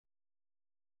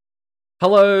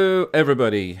Hello,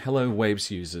 everybody. Hello, Waves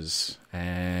users,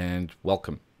 and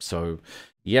welcome. So,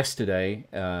 yesterday,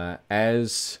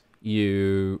 as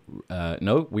you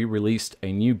know, we released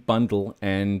a new bundle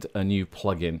and a new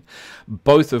plugin,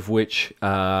 both of which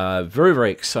are very,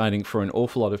 very exciting for an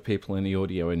awful lot of people in the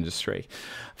audio industry.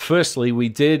 Firstly, we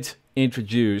did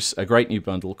introduce a great new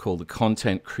bundle called the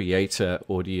Content Creator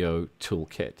Audio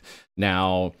Toolkit.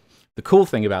 Now, the cool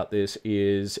thing about this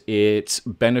is it's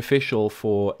beneficial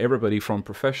for everybody from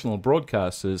professional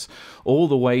broadcasters all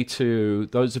the way to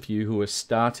those of you who are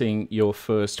starting your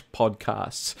first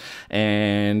podcasts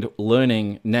and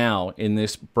learning now in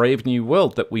this brave new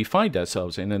world that we find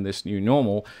ourselves in this new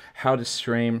normal, how to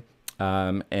stream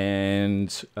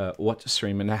and what to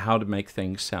stream and how to make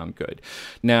things sound good.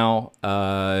 Now,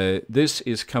 this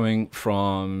is coming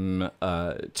from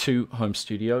 2 home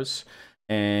studios.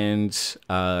 And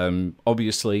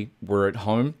obviously, we're at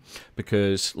home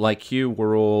because, like you,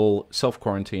 we're all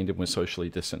self-quarantined and we're socially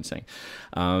distancing.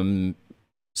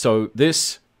 So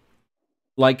this,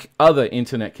 like other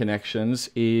internet connections,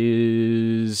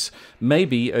 is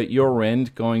maybe at your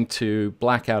end going to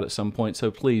black out at some point.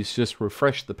 So please just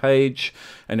refresh the page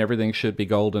and everything should be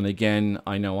golden again.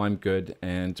 I know I'm good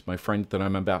and my friend that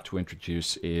I'm about to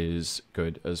introduce is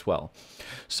good as well.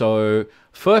 So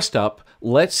first up,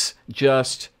 let's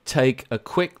just take a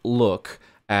quick look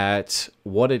at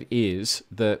what it is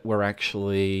that we're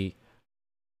actually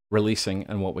releasing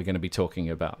and what we're going to be talking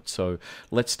about. So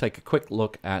let's take a quick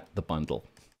look at the bundle.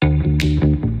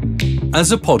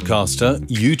 As a podcaster,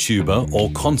 YouTuber, or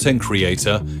content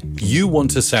creator, you want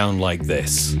to sound like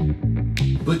this.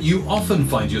 But you often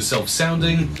find yourself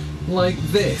sounding like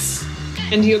this.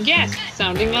 And your guests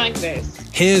sounding like this.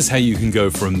 Here's how you can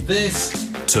go from this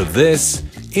to this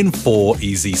in 4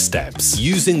 easy steps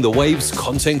using the Waves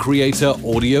Content Creator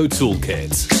Audio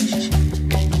Toolkit.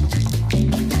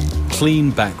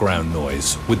 Clean background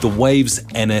noise with the Waves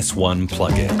NS1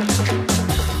 plugin.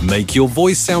 Make your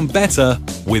voice sound better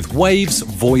with Waves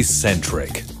Voice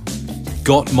Centric.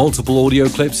 Got multiple audio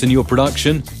clips in your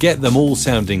production? Get them all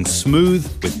sounding smooth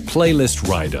with Playlist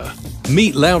Rider.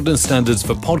 Meet loudness standards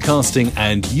for podcasting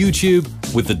and YouTube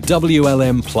with the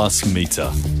WLM Plus meter.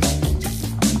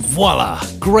 Voila!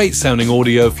 Great sounding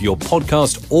audio for your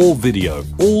podcast or video,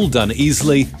 all done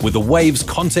easily with the Waves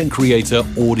Content Creator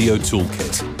Audio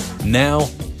Toolkit. Now,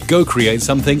 go create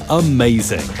something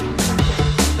amazing.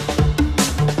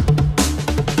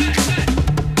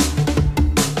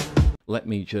 Let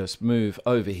me just move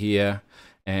over here.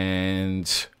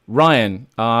 And Ryan,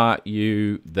 are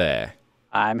you there?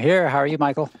 I'm here. How are you,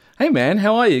 Michael? Hey, man.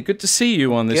 How are you? Good to see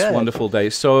you on this wonderful day.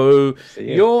 So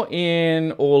you're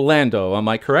in Orlando, am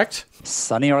I correct?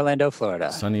 Sunny Orlando,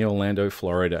 Florida. Sunny Orlando,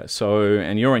 Florida. So,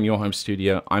 and you're in your home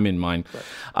studio. I'm in mine.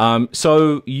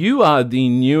 So you are the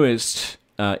newest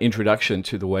introduction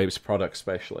to the Waves product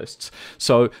specialists.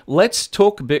 So let's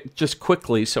talk a bit just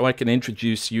quickly so I can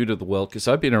introduce you to the world because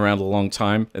I've been around a long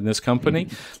time in this company.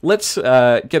 Let's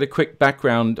get a quick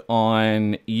background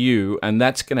on you, and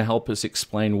that's going to help us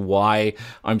explain why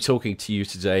I'm talking to you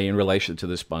today in relation to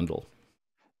this bundle.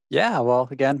 Yeah, well,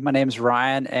 again, my name's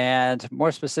Ryan, and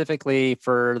more specifically,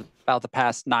 for about the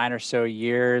past 9 or so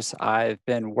years, I've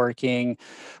been working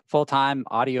full-time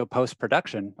audio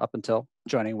post-production up until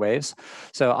joining Waves.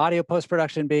 So audio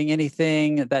post-production being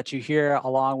anything that you hear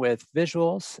along with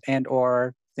visuals and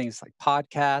or things like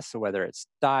podcasts, so whether it's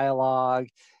dialogue,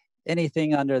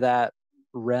 anything under that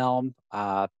realm.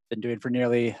 Been doing for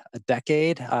nearly a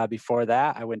decade. Before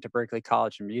that, I went to Berklee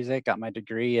College of Music, got my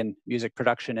degree in music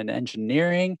production and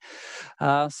engineering.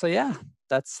 So yeah,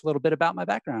 that's a little bit about my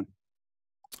background.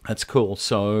 That's cool.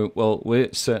 So, well,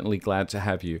 we're certainly glad to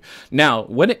have you. Now,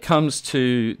 when it comes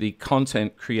to the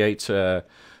Content Creator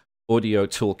Audio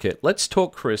Toolkit, let's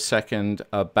talk for a second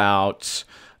about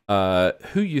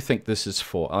who you think this is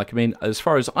for. Like, I mean, as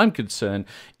far as I'm concerned,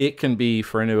 it can be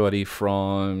for anybody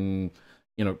from,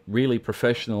 you know, really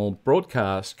professional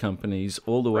broadcast companies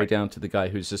all the way down to the guy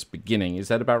who's just beginning. Is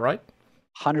that about right?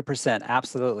 100%,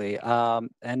 absolutely.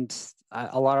 And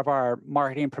a lot of our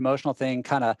marketing and promotional thing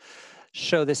kind of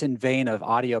show this in vein of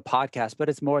audio podcasts, but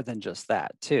it's more than just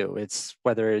that too. It's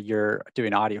whether you're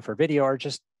doing audio for video or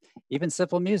just even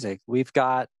simple music. We've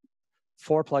got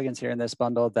 4 plugins here in this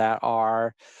bundle that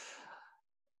are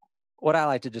what I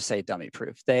like to just say dummy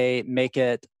proof. They make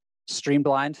it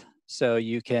streamlined so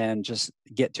you can just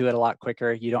get to it a lot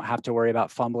quicker. You don't have to worry about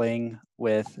fumbling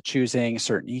with choosing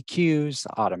certain EQs,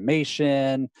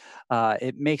 automation.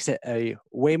 It makes it a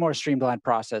way more streamlined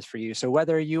process for you. So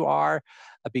whether you are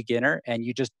a beginner and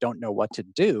you just don't know what to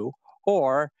do,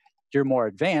 or you're more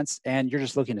advanced and you're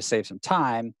just looking to save some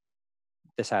time,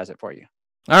 this has it for you.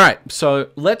 All right, so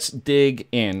let's dig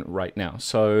in right now.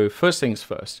 So first things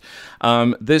first,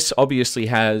 this obviously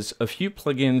has a few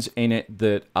plugins in it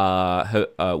that are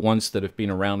ones that have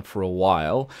been around for a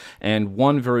while, and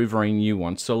one very, very new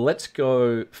one. So let's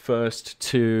go first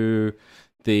to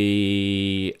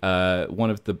the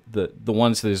one of the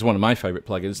ones that is one of my favorite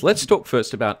plugins. Let's talk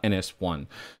first about NS1.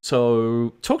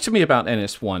 So talk to me about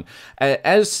NS1.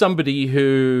 As somebody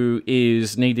who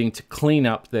is needing to clean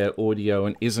up their audio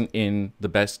and isn't in the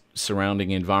best surrounding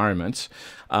environments,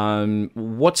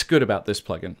 what's good about this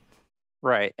plugin?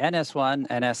 Right,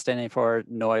 NS1, NS standing for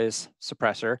noise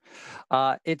suppressor.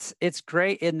 It's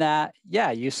great in that, yeah,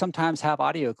 you sometimes have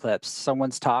audio clips.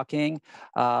 Someone's talking,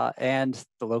 and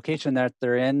the location that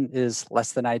they're in is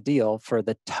less than ideal for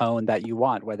the tone that you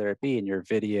want, whether it be in your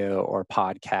video or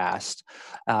podcast.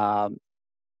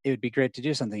 It would be great to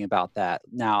do something about that.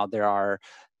 Now, there are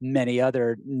many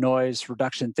other noise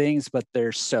reduction things, but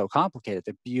they're so complicated.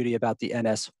 The beauty about the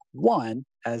NS1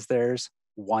 as there's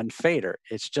one fader.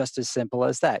 It's just as simple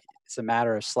as that. It's a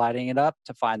matter of sliding it up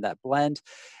to find that blend,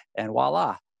 and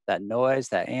voila, that noise,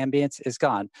 that ambience is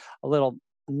gone. A little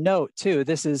note too,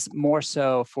 this is more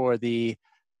so for the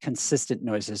consistent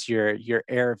noises, your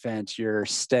air vent, your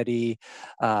steady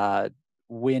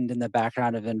wind in the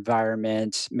background of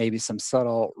environment, maybe some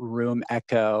subtle room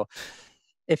echo.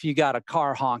 If you got a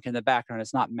car honk in the background,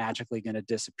 it's not magically going to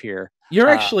disappear. You're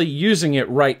actually using it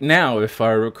right now, if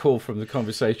I recall from the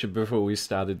conversation before we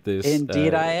started this.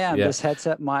 Indeed, I am. Yeah. This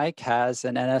headset mic has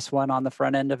an NS1 on the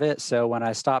front end of it. So when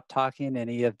I stop talking,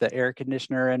 any of the air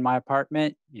conditioner in my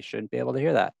apartment, you shouldn't be able to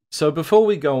hear that. So before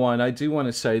we go on, I do want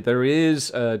to say there is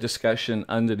a discussion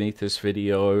underneath this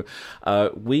video.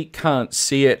 We can't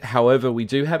see it. However, we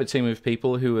do have a team of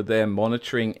people who are there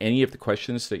monitoring any of the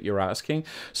questions that you're asking.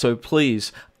 So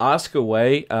please ask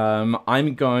away.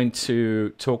 I'm going to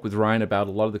talk with Ryan about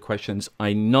a lot of the questions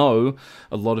I know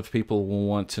a lot of people will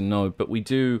want to know, but we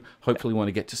do hopefully want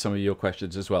to get to some of your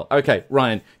questions as well. Okay,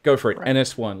 Ryan, go for it. Right.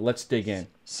 NS1, let's dig in.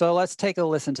 So let's take a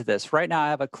listen to this. Right now I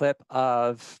have a clip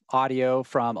of audio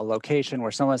from a location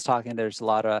where someone's talking. There's a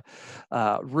lot of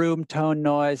room tone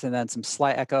noise and then some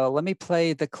slight echo. Let me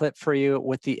play the clip for you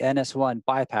with the NS1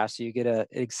 bypass so you get an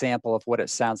example of what it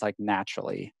sounds like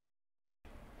naturally.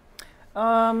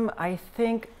 I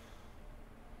think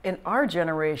in our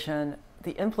generation,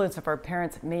 the influence of our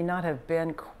parents may not have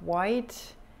been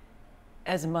quite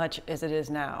as much as it is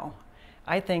now.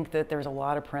 I think that there's a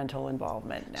lot of parental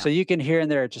involvement now. So you can hear in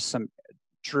there just some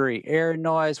dreary air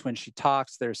noise when she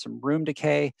talks. There's some room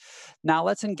decay. Now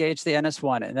let's engage the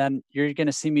NS1, and then you're going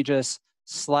to see me just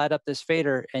slide up this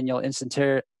fader, and you'll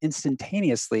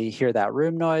instantaneously hear that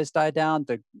room noise die down.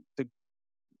 The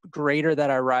greater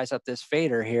that I rise up this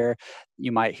fader here,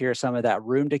 you might hear some of that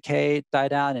room decay die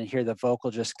down and hear the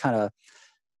vocal just kind of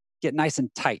get nice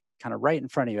and tight, kind of right in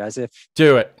front of you, as if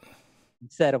do it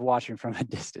instead of watching from a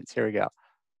distance. Here we go.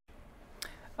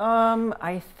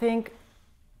 I think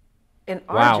in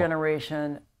our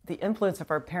generation, the influence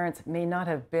of our parents may not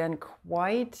have been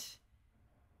quite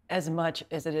as much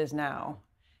as it is now.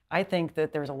 I think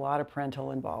that there's a lot of parental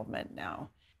involvement now.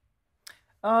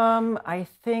 I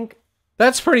think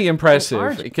that's pretty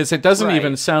impressive, because it doesn't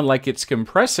even sound like it's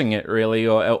compressing it really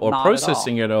or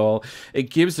processing it all. It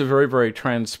gives a very, very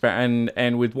transparent,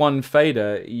 and with one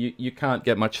fader, you can't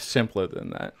get much simpler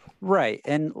than that. Right.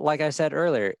 And like I said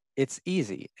earlier, it's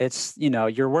easy. It's, you know,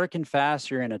 you're working fast,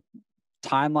 you're in a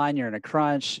timeline, you're in a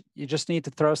crunch. You just need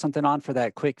to throw something on for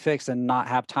that quick fix and not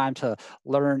have time to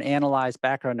learn, analyze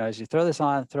background noise. You throw this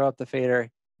on, throw up the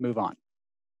fader, move on.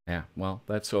 Yeah, well,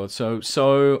 that's all.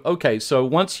 So okay, so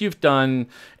once you've done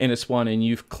NS1 and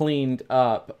you've cleaned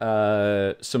up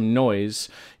some noise,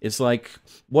 it's like,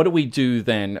 what do we do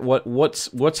then?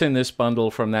 What's in this bundle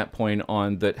from that point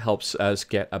on that helps us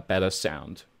get a better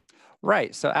sound?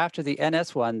 Right. So after the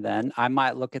NS1, then I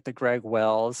might look at the Greg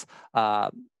Wells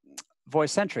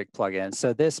voice-centric plugin.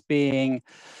 So this being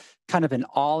kind of an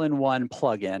all-in-one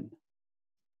plugin.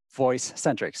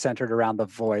 Voice-centric, centered around the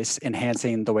voice,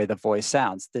 enhancing the way the voice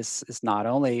sounds. This is not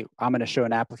only, I'm going to show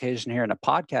an application here in a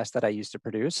podcast that I used to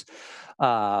produce,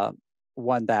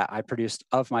 one that I produced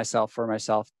of myself, for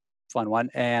myself, fun one.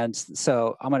 And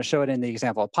so I'm going to show it in the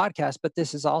example of podcast, but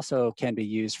this is also can be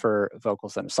used for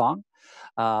vocals in a song.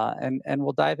 And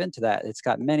we'll dive into that. It's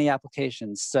got many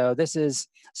applications. So this is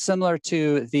similar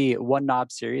to the One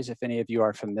Knob series, if any of you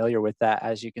are familiar with that.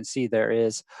 As you can see, there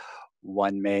is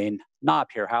one main knob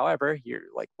here. However, you're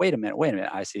like, wait a minute,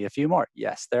 I see a few more.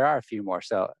 Yes, there are a few more.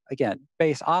 So again,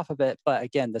 base off of it, but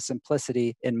again, the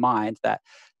simplicity in mind that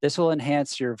this will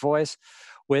enhance your voice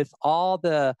with all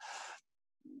the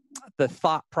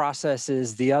thought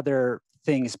processes, the other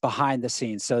things behind the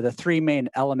scenes. So the three main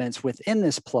elements within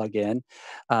this plugin,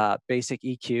 basic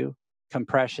EQ,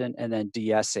 compression, and then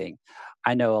de-essing.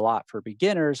 I know a lot for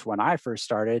beginners when I first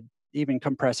started, even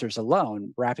compressors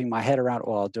alone, wrapping my head around,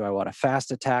 well, do I want a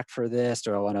fast attack for this?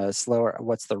 Do I want a slower?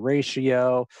 What's the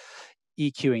ratio?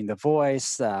 EQing the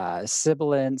voice,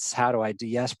 sibilance, how do I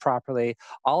de-ess properly?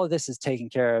 All of this is taken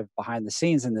care of behind the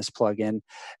scenes in this plugin.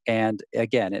 And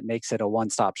again, it makes it a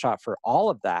one-stop shop for all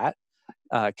of that,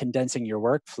 condensing your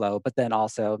workflow, but then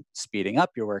also speeding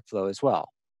up your workflow as well.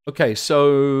 Okay,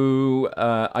 so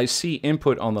I see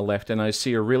input on the left and I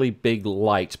see a really big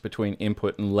light between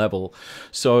input and level.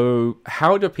 So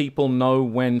how do people know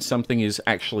when something is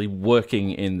actually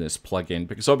working in this plugin?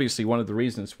 Because obviously one of the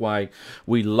reasons why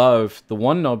we love the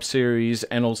One Knob series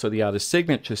and also the Artist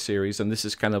Signature series, and this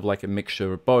is kind of like a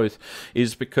mixture of both,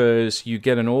 is because you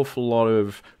get an awful lot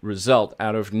of result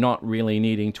out of not really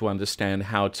needing to understand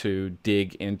how to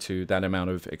dig into that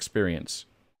amount of experience.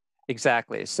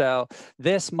 Exactly. So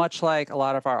this, much like a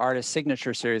lot of our Artist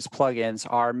Signature series plugins,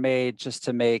 are made just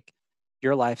to make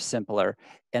your life simpler.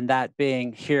 And that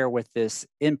being here with this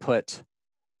input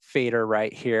fader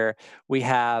right here, we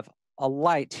have a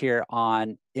light here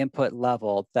on input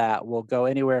level that will go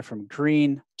anywhere from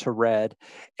green to red.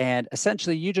 And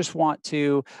essentially you just want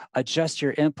to adjust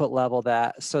your input level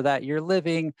so that you're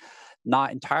living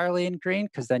not entirely in green,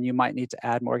 because then you might need to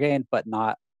add more gain, but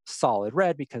not solid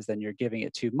red, because then you're giving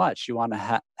it too much. You want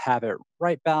to have it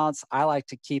right balance. I like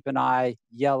to keep an eye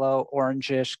yellow,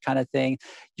 orangish kind of thing.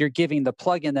 You're giving the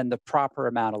plugin then the proper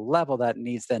amount of level that it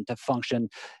needs then to function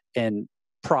and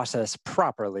process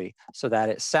properly so that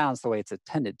it sounds the way it's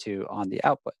intended to on the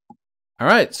output. All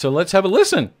right, so let's have a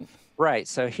listen. Right,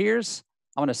 so I'm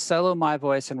going to solo my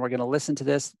voice and we're going to listen to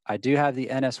this. I do have the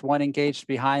NS1 engaged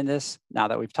behind this. Now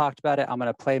that we've talked about it, I'm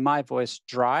going to play my voice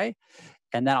dry,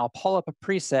 and then I'll pull up a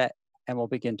preset and we'll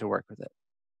begin to work with it.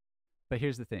 But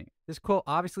here's the thing. This quote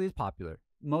obviously is popular.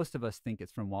 Most of us think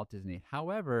it's from Walt Disney.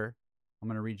 However, I'm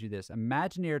going to read you this.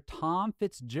 Imagineer Tom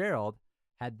Fitzgerald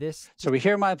had this. So we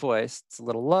hear my voice. It's a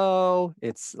little low.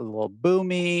 It's a little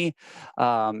boomy.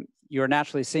 You're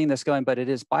naturally seeing this going, but it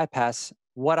is bypass.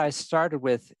 What I started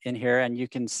with in here, and you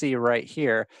can see right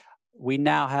here, we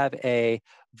now have a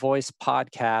voice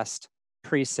podcast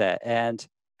preset. And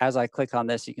as I click on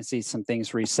this, you can see some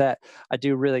things reset. I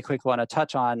do really quick want to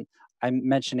touch on, I'm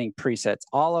mentioning presets.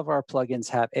 All of our plugins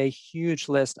have a huge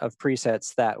list of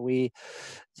presets that we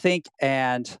think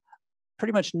and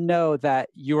pretty much know that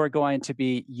you are going to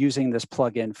be using this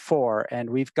plugin for. And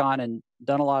we've gone and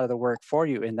done a lot of the work for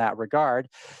you in that regard.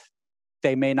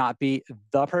 They may not be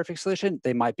the perfect solution.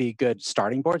 They might be good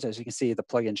starting boards. As you can see, the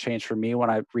plugin changed for me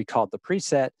when I recalled the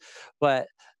preset. But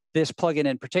this plugin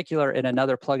in particular, and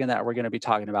another plugin that we're going to be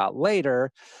talking about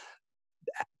later,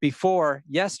 before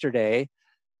yesterday,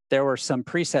 there were some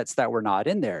presets that were not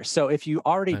in there. So if you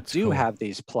already have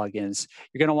these plugins,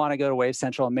 you're going to want to go to Wave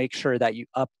Central and make sure that you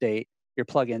update your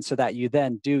plugin so that you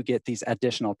then do get these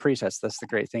additional presets. That's the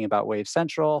great thing about Wave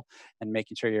Central and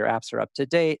making sure your apps are up to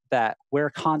date, that we're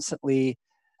constantly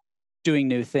doing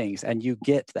new things, and you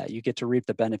get to reap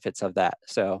the benefits of that.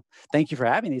 So thank you for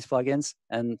having these plugins,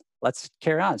 and let's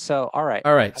carry on. So, all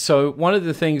right. So one of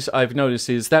the things I've noticed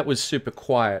is that was super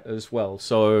quiet as well.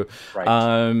 So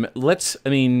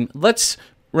let's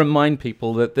remind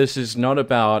people that this is not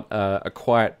about a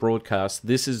quiet broadcast.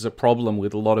 This is a problem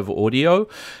with a lot of audio,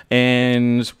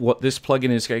 and what this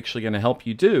plugin is actually going to help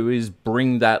you do is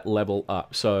bring that level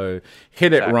up. So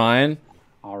hit it, Ryan.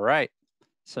 All right.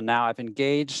 So now I've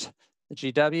engaged the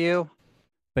GW.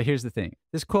 But here's the thing.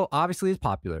 This quote obviously is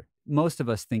popular. Most of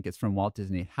us think it's from Walt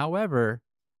Disney. However,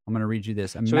 I'm going to read you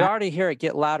this. So we already hear it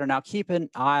get louder. Now keep an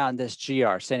eye on this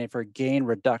GR, standing for gain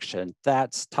reduction.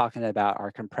 That's talking about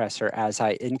our compressor as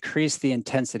I increase the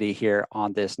intensity here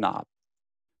on this knob.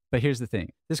 But here's the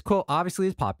thing. This quote obviously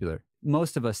is popular.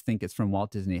 Most of us think it's from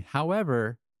Walt Disney.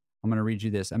 However, I'm going to read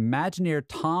you this. Imagineer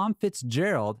Tom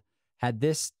Fitzgerald had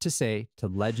this to say to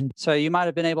Legend. So you might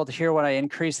have been able to hear when I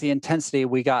increased the intensity,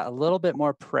 we got a little bit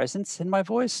more presence in my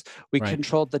voice. We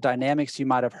controlled the dynamics. You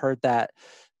might have heard that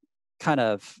kind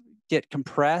of get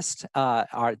compressed.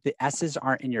 The S's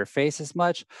aren't in your face as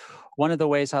much. One of the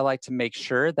ways I like to make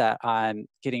sure that I'm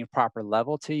getting a proper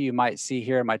level to, you might see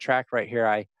here in my track right here,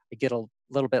 I get a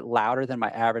little bit louder than my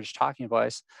average talking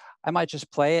voice. I might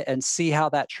just play it and see how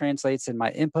that translates in my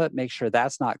input, make sure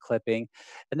that's not clipping.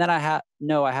 And then I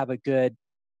know I have a good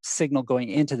signal going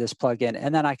into this plugin.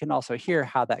 And then I can also hear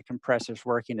how that compressor is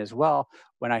working as well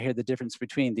when I hear the difference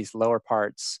between these lower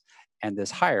parts and this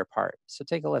higher part. So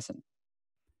take a listen.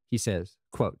 He says,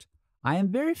 quote, I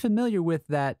am very familiar with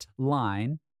that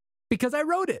line because I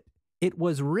wrote it. it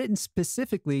was written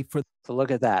specifically for. So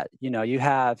look at that. You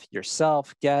have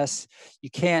yourself, guests. You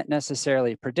can't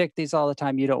necessarily predict these all the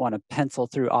time. You don't want to pencil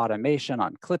through automation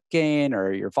on clip gain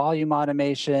or your volume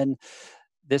automation.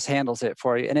 This handles it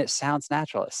for you, and it sounds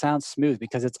natural. It sounds smooth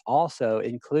because it's also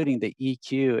including the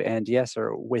EQ and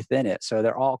de-esser within it. So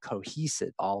they're all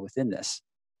cohesive, all within this.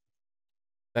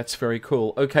 That's very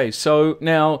cool. Okay, so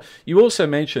now you also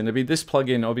mentioned, I mean, this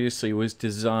plugin obviously was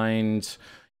designed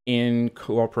in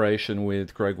cooperation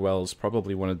with Greg Wells,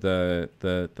 probably one of the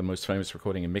most famous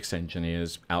recording and mix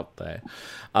engineers out there.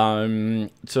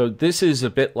 So this is a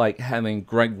bit like having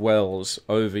Greg Wells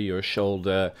over your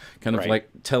shoulder, kind of like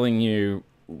telling you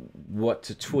what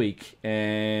to tweak,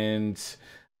 and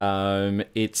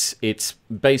it's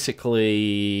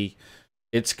basically,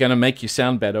 it's going to make you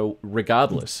sound better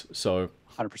regardless. So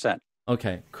 100%.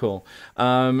 Okay, cool.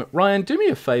 Ryan, do me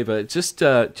a favor. Just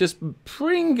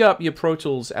bring up your Pro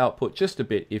Tools output just a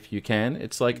bit if you can.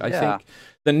 It's like, I think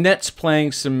the net's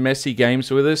playing some messy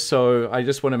games with us, so I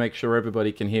just want to make sure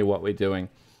everybody can hear what we're doing.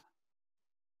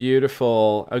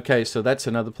 Beautiful. Okay, so that's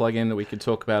another plugin that we could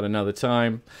talk about another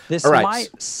time. This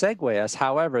might segue us,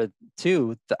 however,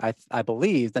 to, I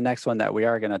believe, the next one that we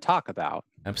are going to talk about.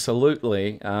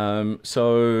 Absolutely.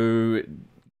 So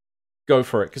go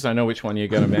for it, because I know which one you're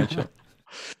going to mention.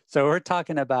 So we're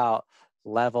talking about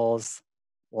levels,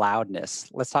 loudness.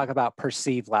 Let's talk about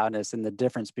perceived loudness and the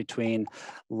difference between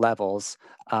levels.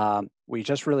 We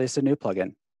just released a new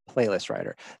plugin, Playlist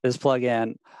Writer. This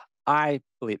plugin, I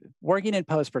believe, working in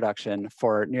post-production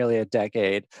for nearly a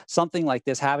decade, something like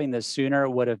this, having this sooner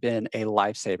would have been a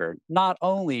lifesaver. Not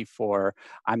only for,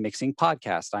 I'm mixing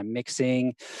podcasts, I'm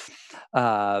mixing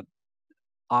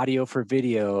audio for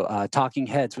video, talking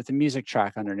heads with a music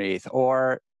track underneath,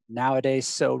 or nowadays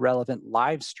so relevant,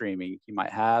 live streaming. You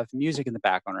might have music in the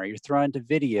background, or you're throwing to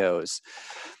videos.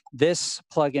 This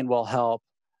plugin will help.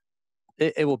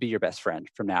 It will be your best friend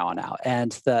from now on out.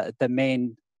 And the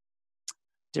main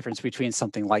difference between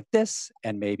something like this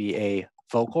and maybe a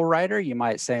vocal writer, you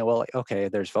might say, well, okay,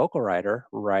 there's vocal writer,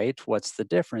 right? What's the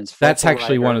difference? That's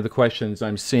actually one of the questions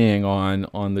I'm seeing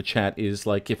on the chat is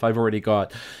like, if I've already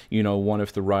got, one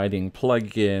of the writing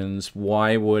plugins,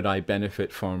 why would I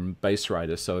benefit from Bass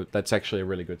Writer? So that's actually a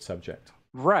really good subject.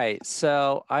 Right.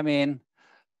 So, I mean,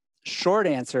 short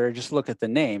answer, just look at the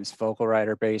names, vocal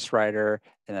writer, bass writer,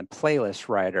 and then playlist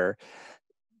writer.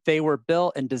 They were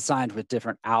built and designed with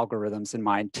different algorithms in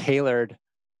mind, tailored,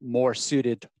 more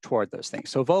suited toward those things.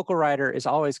 So vocal writer is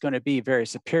always going to be very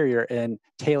superior in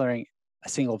tailoring a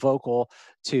single vocal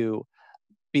to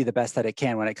be the best that it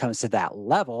can when it comes to that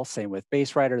level. Same with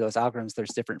bass writer, those algorithms,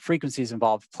 there's different frequencies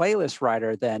involved. Playlist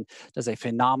writer then does a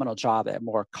phenomenal job at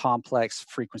more complex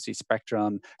frequency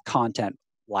spectrum content,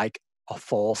 like a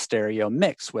full stereo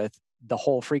mix with the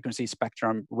whole frequency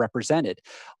spectrum represented.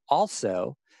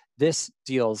 Also, this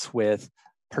deals with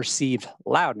perceived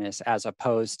loudness as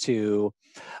opposed to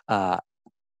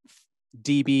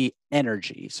dB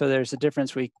energy. So there's a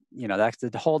difference. That's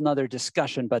a whole nother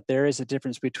discussion, but there is a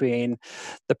difference between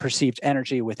the perceived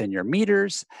energy within your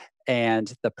meters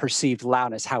and the perceived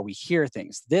loudness, how we hear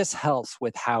things. This helps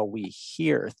with how we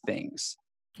hear things.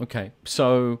 Okay,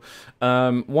 so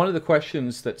one of the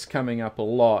questions that's coming up a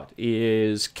lot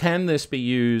is, can this be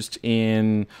used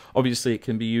in, obviously it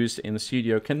can be used in the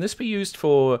studio, can this be used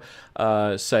for,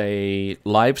 say,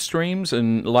 live streams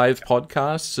and live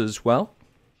podcasts as well?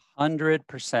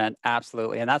 100%,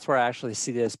 absolutely. And that's where I actually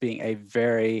see this being a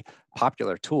very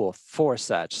popular tool for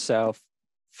such. So,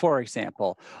 for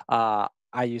example,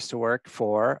 I used to work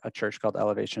for a church called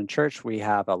Elevation Church. We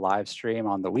have a live stream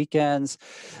on the weekends.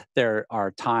 There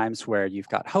are times where you've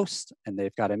got hosts and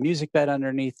they've got a music bed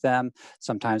underneath them.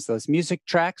 Sometimes those music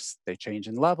tracks, they change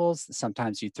in levels.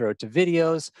 Sometimes you throw it to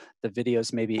videos. The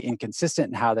videos may be inconsistent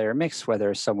in how they're mixed,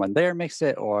 whether someone there mixed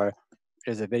it or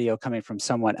is a video coming from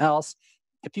someone else.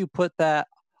 If you put that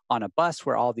on a bus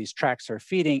where all these tracks are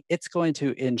feeding, it's going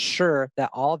to ensure that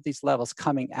all of these levels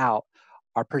coming out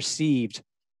are perceived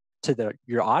to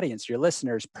your audience, your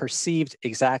listeners, perceived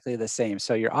exactly the same.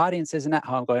 So your audience isn't at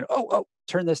home going, oh,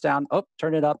 turn this down, oh,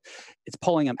 turn it up. It's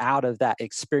pulling them out of that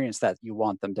experience that you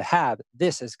want them to have.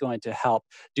 This is going to help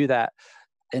do that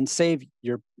and save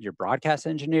your broadcast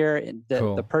engineer and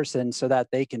the person so that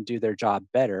they can do their job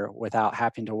better without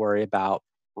having to worry about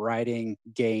writing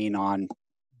gain on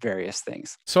various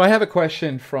things. So I have a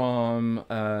question from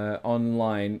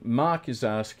online. Mark is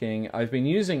asking, I've been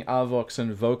using Avox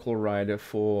and Vocal Writer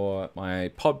for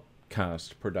my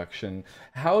podcast production.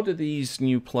 How do these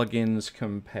new plugins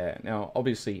compare? Now,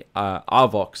 obviously,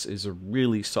 Avox is a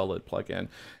really solid plugin,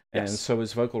 and so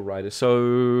is Vocal Writer.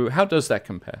 So how does that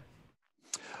compare?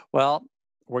 Well,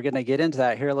 we're going to get into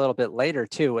that here a little bit later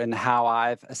too, and how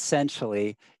I've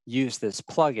essentially used this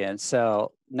plugin.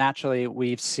 So naturally,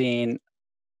 we've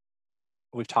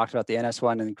talked about the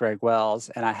NS1 and Greg Wells,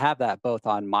 and I have that both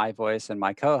on my voice and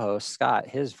my co-host Scott,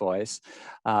 his voice.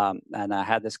 And I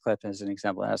had this clip as an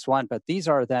example of NS1, but these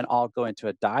are then all going to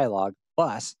a dialogue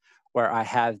bus where I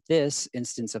have this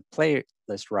instance of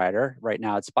Playlist Writer. Right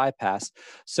now it's bypassed.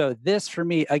 So this for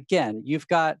me, again, you've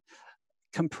got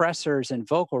compressors and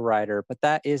Vocal Writer, but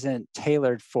that isn't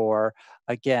tailored for,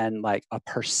 again, like a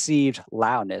perceived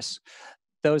loudness.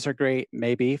 Those are great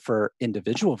maybe for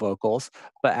individual vocals,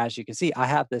 but as you can see, I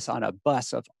have this on a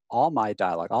bus of all my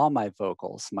dialogue, all my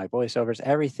vocals, my voiceovers,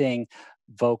 everything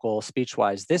vocal,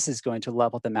 speech-wise. This is going to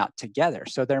level them out together.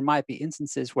 So there might be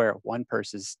instances where one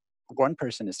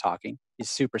person is talking, he's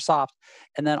super soft,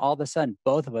 and then all of a sudden,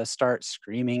 both of us start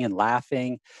screaming and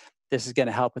laughing. This is going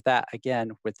to help with that,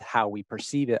 again, with how we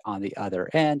perceive it on the other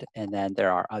end. And then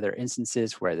there are other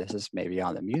instances where this is maybe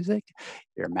on the music,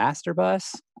 your master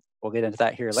bus. We'll get into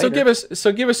that here later.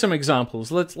 So give us some examples.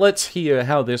 Let's hear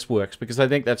how this works, because I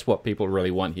think that's what people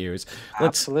really want here.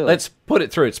 Let's put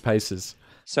it through its paces.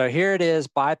 So here it is,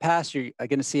 bypass. You're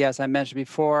going to see, as I mentioned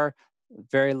before,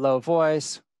 very low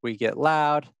voice. We get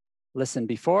loud. Listen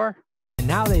before. And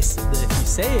now if you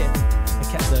say it,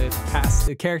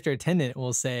 the character attendant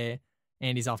will say,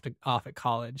 "Andy's off at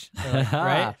college." Like,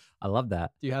 right? I love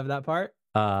that. Do you have that part?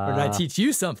 Or did I teach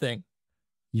you something?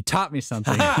 You taught me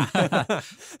something.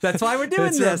 That's why we're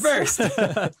doing this. Reversed.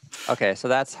 Okay, so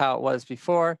that's how it was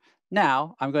before.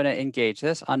 Now I'm going to engage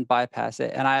this, unbypass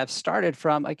it. And I have started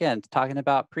from, again, talking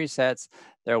about presets.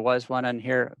 There was one on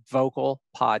here, vocal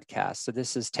podcast. So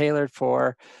this is tailored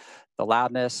for the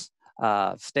loudness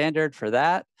standard for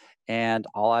that. And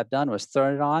all I've done was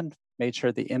throw it on, made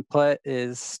sure the input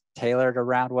is tailored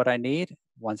around what I need.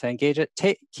 Once I engage it,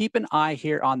 keep an eye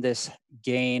here on this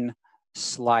gain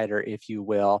slider, if you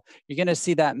will. You're going to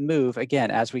see that move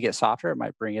again as we get softer. It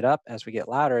might bring it up. As we get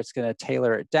louder, it's going to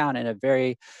tailor it down in a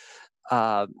very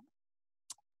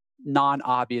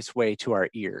non-obvious way to our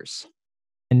ears.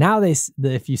 And now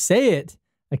if you say it,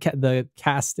 the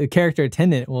character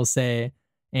attendant will say,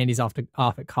 "Andy's off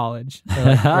at college."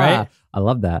 Like, right? I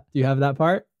love that. Do you have that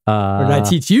part? Or did I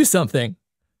teach you something?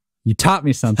 You taught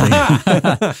me something.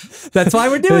 That's why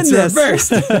we're doing this.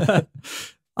 Reversed.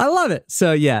 I love it.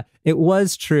 So yeah, it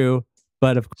was true,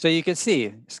 but so you can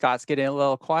see Scott's getting a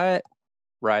little quiet,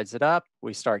 rides it up.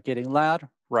 We start getting loud,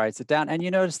 rides it down, and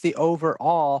you notice the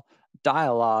overall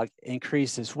dialogue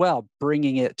increase as well,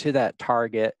 bringing it to that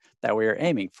target that we are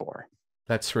aiming for.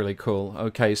 That's really cool.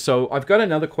 Okay, so I've got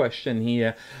another question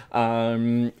here.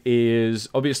 Is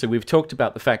obviously we've talked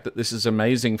about the fact that this is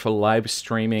amazing for live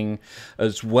streaming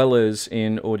as well as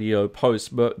in audio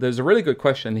post, but there's a really good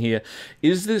question here.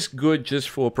 Is this good just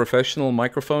for professional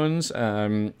microphones,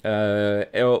 or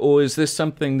is this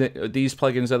something that these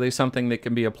plugins, are they something that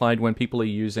can be applied when people are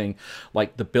using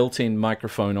like the built-in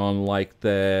microphone on like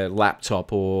their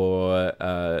laptop or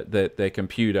their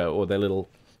computer or their little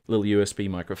USB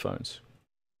microphones?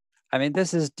 I mean,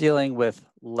 this is dealing with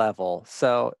level.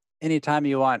 So anytime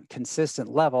you want consistent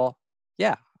level,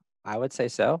 yeah, I would say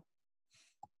so.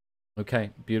 Okay,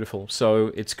 beautiful.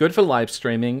 So it's good for live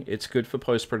streaming, it's good for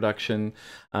post-production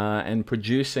and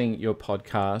producing your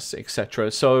podcasts, etc.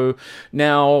 So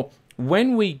now,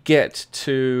 when we get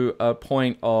to a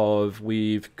point of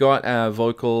we've got our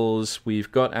vocals,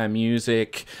 we've got our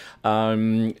music,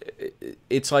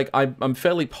 it's like I'm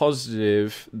fairly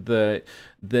positive that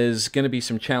there's going to be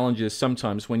some challenges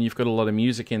sometimes when you've got a lot of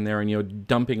music in there and you're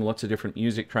dumping lots of different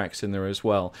music tracks in there as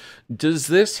well. Does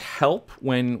this help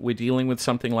when we're dealing with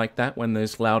something like that, when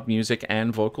there's loud music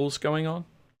and vocals going on?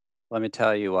 Let me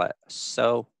tell you what,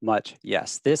 so much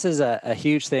yes. This is a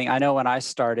huge thing. I know when I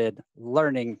started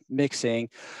learning mixing,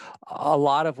 a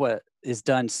lot of what is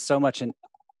done so much in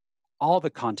all the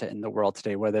content in the world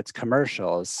today, whether it's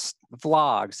commercials,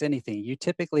 vlogs, anything, you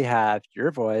typically have your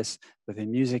voice with a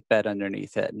music bed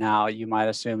underneath it. Now, you might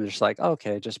assume it's like,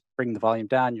 okay, just bring the volume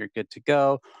down, you're good to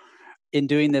go. In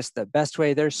doing this the best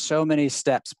way, there's so many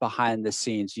steps behind the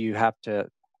scenes. You have to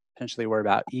potentially worry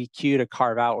about EQ to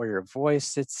carve out where your voice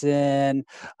sits in.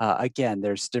 Again,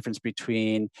 there's difference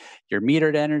between your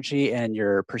metered energy and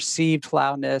your perceived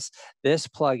loudness. This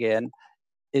plugin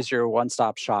is your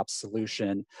one-stop shop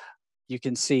solution. You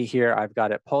can see here, I've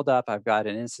got it pulled up. I've got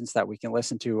an instance that we can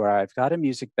listen to where I've got a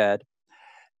music bed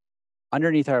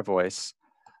underneath our voice.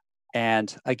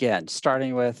 And again,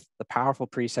 starting with the powerful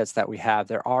presets that we have,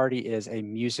 there already is a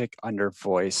music under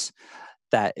voice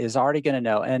that is already going to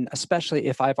know. And especially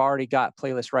if I've already got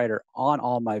Playlist Writer on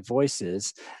all my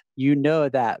voices, you know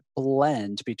that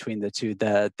blend between the two,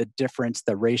 the difference,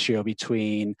 the ratio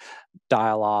between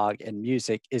dialogue and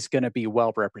music is going to be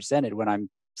well represented when I'm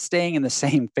staying in the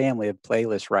same family of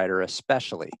Playlist Writer,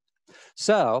 especially.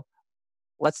 So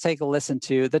let's take a listen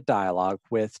to the dialogue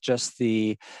with just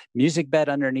the music bed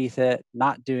underneath it,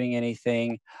 not doing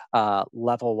anything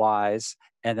level-wise,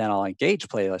 and then I'll engage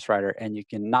Playlist Writer, and you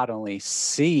can not only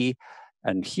see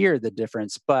and hear the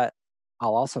difference, but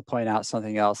I'll also point out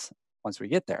something else once we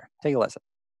get there. Take a listen.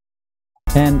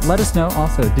 And let us know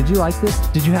also, did you like this?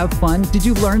 Did you have fun? Did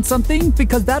you learn something?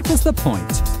 Because that was the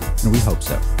point, and we hope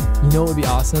so. You know what would be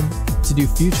awesome? To do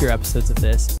future episodes of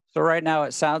this. So right now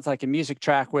it sounds like a music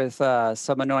track with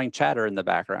some annoying chatter in the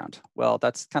background. Well,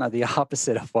 that's kind of the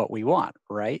opposite of what we want,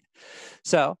 right?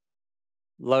 So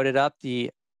loaded up the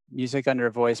music under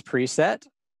voice preset,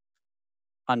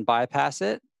 unbypass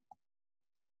it,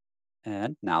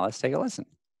 and now let's take a listen.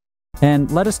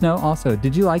 And let us know also,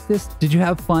 did you like this? Did you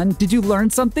have fun? Did you learn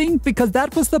something? Because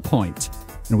that was the point,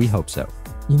 and we hope so.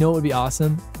 You know what would be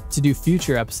awesome? To do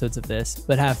future episodes of this,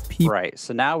 but have people. Right.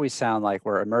 So now we sound like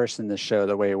we're immersed in the show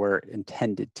the way we're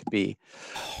intended to be.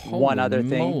 Holy One other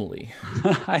thing. moly.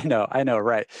 I know,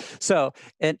 right. So,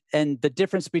 and the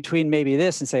difference between maybe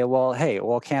this and say, well, hey,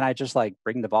 well, can I just like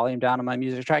bring the volume down on my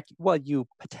music track? Well, you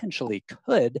potentially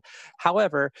could.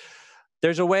 However,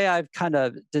 there's a way I've kind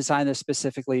of designed this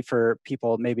specifically for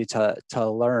people maybe to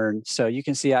learn. So you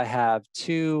can see I have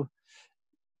two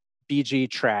BG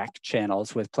track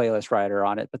channels with Playlist Writer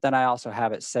on it, but then I also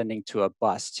have it sending to a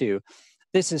bus too.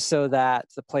 This is so that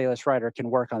the Playlist Writer can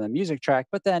work on the music track,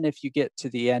 but then if you get to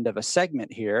the end of a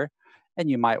segment here and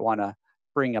you might want to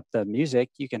bring up the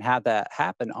music, you can have that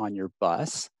happen on your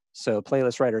bus. So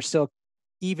Playlist Writer is still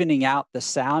evening out the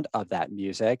sound of that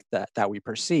music that we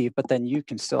perceive, but then you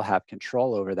can still have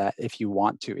control over that if you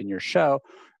want to in your show.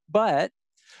 But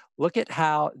look at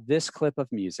how this clip of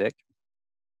music,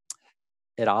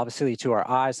 it obviously to our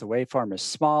eyes, the waveform is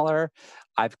smaller.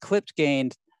 I've clipped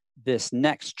gained this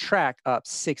next track up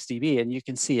 6 dB, and you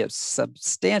can see it's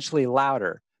substantially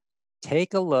louder.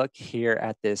 Take a look here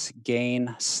at this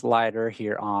gain slider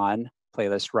here on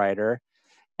Playlist Writer,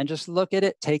 and just look at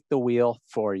it take the wheel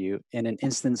for you in an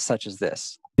instance such as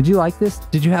this. Did you like this?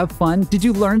 Did you have fun? Did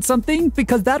you learn something?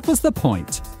 Because that was the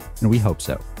point, and we hope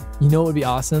so. You know what would be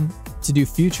awesome? To do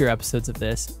future episodes of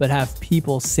this, but have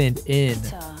people send in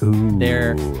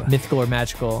their mythical or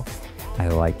magical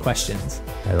questions.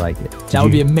 I like it. That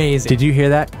would be amazing. Did you hear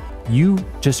that? You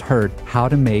just heard how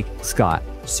to make Scott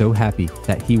so happy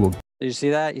that he will. Did you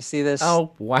see that? You see this?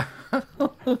 Oh, wow.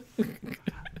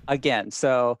 Again,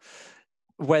 so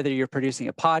whether you're producing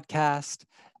a podcast,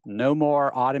 no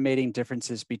more automating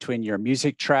differences between your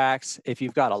music tracks. If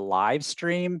you've got a live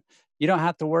stream, you don't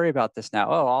have to worry about this now.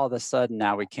 Oh, all of a sudden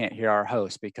now we can't hear our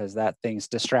host because that thing's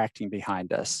distracting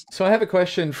behind us. So I have a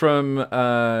question from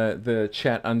the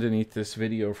chat underneath this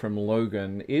video from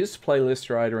Logan. Is Playlist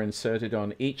Writer inserted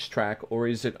on each track or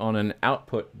is it on an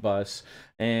output bus?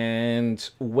 And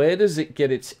where does it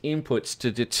get its inputs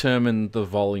to determine the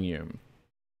volume?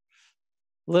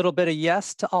 A little bit of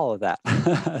yes to all of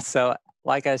that. So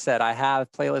like I said, I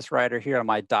have Playlist Writer here on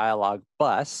my dialogue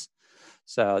bus.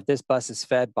 So this bus is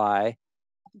fed by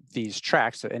these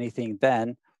tracks. So anything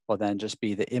then will then just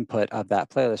be the input of that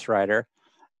Playlist Writer.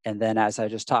 And then as I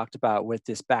just talked about with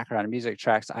this background music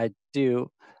tracks, I do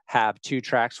have two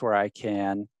tracks where I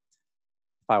can,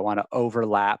 if I want to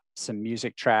overlap some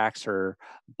music tracks or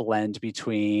blend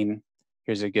between,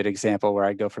 here's a good example where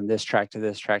I go from this track to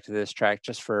this track to this track,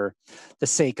 just for the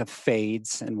sake of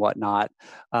fades and whatnot.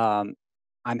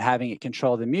 I'm having it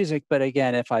control the music. But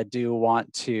again, if I do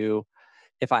want to,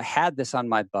 if I had this on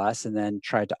my bus and then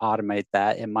tried to automate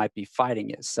that, it might be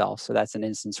fighting itself. So that's an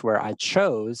instance where I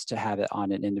chose to have it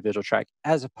on an individual track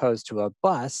as opposed to a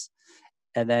bus.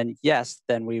 And then, yes,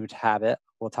 then we would have it,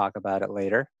 we'll talk about it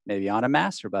later, maybe on a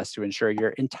master bus to ensure your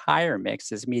entire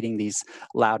mix is meeting these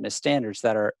loudness standards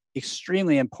that are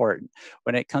extremely important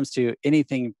when it comes to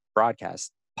anything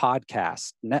broadcast.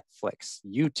 Podcasts, Netflix,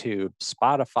 YouTube,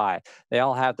 Spotify, they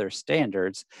all have their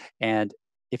standards. And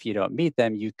if you don't meet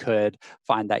them, you could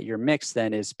find that your mix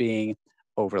then is being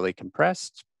overly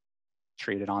compressed,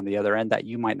 treated on the other end that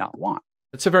you might not want.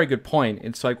 That's a very good point.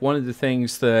 It's like one of the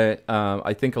things that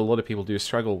I think a lot of people do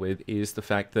struggle with is the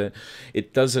fact that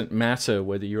it doesn't matter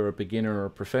whether you're a beginner or a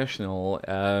professional.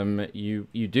 You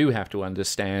do have to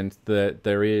understand that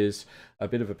there is a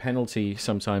bit of a penalty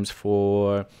sometimes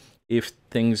for if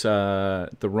things are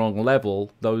the wrong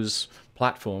level, those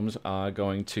platforms are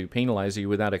going to penalize you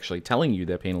without actually telling you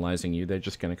they're penalizing you. They're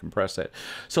just going to compress it.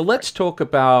 So let's talk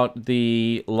about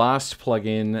the last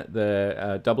plugin,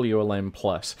 the WLM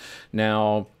Plus.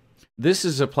 Now, this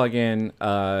is a plugin,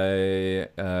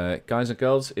 guys and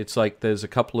girls. It's like there's a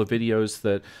couple of videos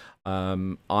that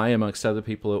I, amongst other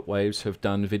people at Waves, have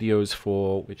done videos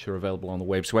for, which are available on the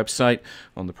Waves website,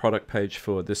 on the product page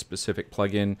for this specific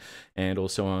plugin, and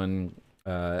also on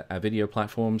our video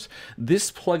platforms.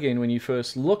 This plugin, when you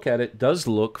first look at it, does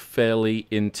look fairly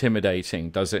intimidating,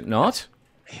 does it not?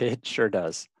 It sure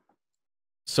does.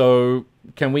 So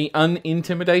can we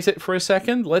unintimidate it for a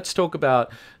second? Let's talk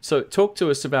about, so talk to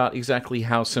us about exactly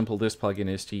how simple this plugin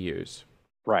is to use.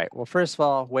 Right. Well, first of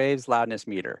all, Waves loudness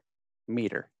meter.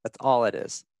 That's all it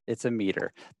is. It's a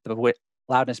meter. The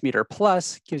loudness meter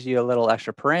plus gives you a little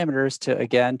extra parameters to,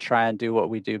 again, try and do what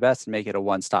we do best and make it a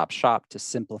one-stop shop to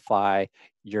simplify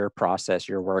your process,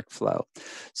 your workflow.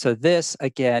 So this,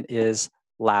 again, is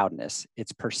loudness.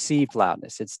 It's perceived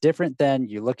loudness. It's different than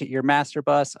you look at your master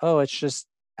bus. Oh, it's just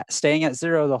staying at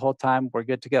 0 the whole time. We're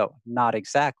good to go. Not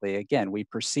exactly. Again, we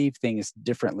perceive things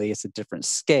differently. It's a different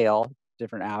scale,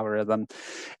 different algorithm.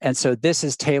 And so this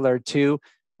is tailored to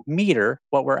meter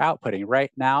what we're outputting. Right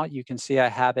now, you can see I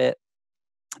have it,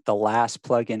 the last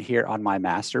plugin here on my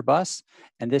master bus.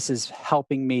 And this is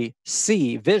helping me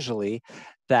see visually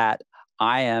that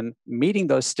I am meeting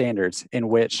those standards in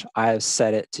which I have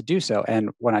set it to do so.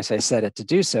 And when I say set it to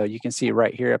do so, you can see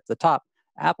right here up the top,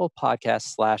 Apple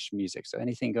Podcast /music. So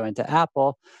anything going to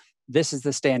Apple, this is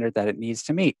the standard that it needs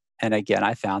to meet. And again,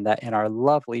 I found that in our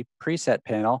lovely preset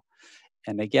panel.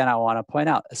 And again, I want to point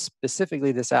out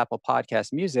specifically this Apple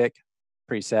Podcast Music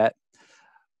preset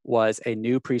was a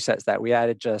new preset that we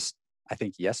added just, I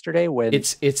think, yesterday. When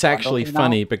it's actually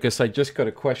funny because I just got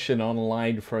a question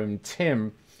online from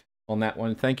Tim on that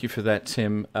one. Thank you for that,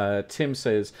 Tim. Tim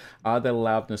says, are there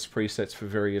loudness presets for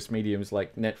various mediums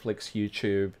like Netflix,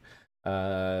 YouTube,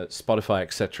 Spotify,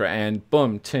 etc.? And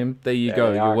boom, Tim, there you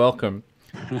go. You're welcome.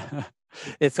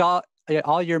 It's all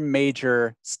your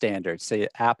major standards. Say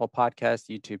Apple Podcast,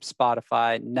 YouTube,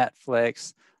 Spotify,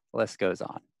 Netflix, the list goes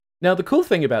on. Now, the cool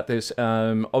thing about this,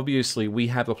 obviously, we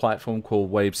have a platform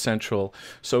called Wave Central.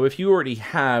 So if you already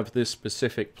have this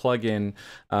specific plugin,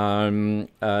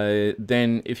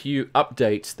 then if you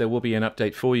update, there will be an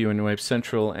update for you in Wave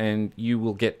Central, and you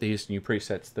will get these new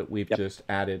presets that we've just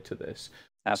added to this.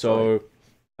 Absolutely.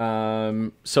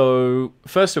 So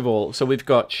first of all, so we've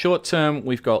got short term,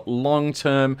 we've got long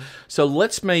term. So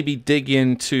let's maybe dig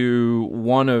into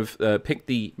one of pick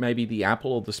maybe the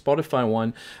Apple or the Spotify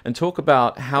one and talk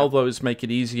about how those make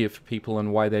it easier for people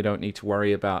and why they don't need to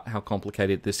worry about how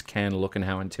complicated this can look and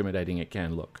how intimidating it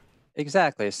can look.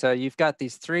 Exactly. So you've got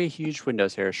these 3 huge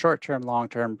windows here: short term, long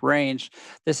term, range.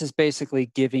 This is basically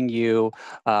giving you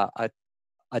a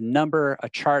number, a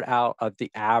chart out of the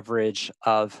average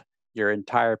of your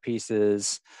entire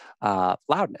piece's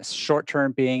loudness. Short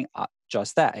term being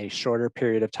just that, a shorter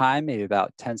period of time, maybe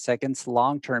about 10 seconds.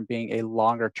 Long term being a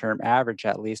longer term average,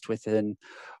 at least within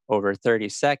over 30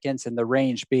 seconds. And the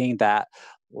range being that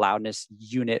loudness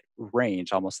unit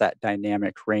range, almost that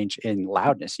dynamic range in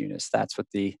loudness units. That's what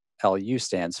the LU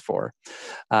stands for.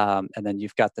 And then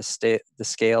you've got the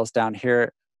scales down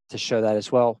here to show that as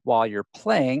well while you're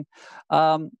playing.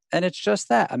 And it's just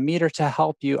that, a meter to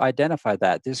help you identify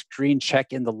that. This green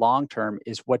check in the long term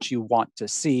is what you want to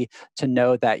see to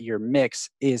know that your mix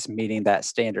is meeting that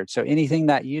standard. So anything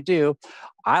that you do,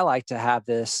 I like to have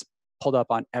this pulled up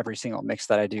on every single mix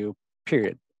that I do,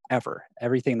 period, ever.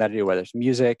 Everything that I do, whether it's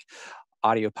music,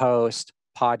 audio post,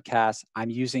 podcast, I'm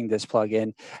using this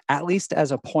plugin at least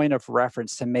as a point of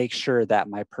reference to make sure that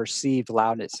my perceived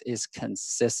loudness is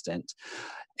consistent.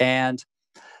 And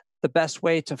the best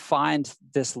way to find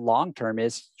this long term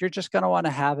is you're just going to want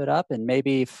to have it up and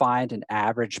maybe find an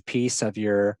average piece of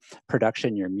your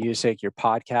production, your music, your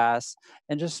podcast,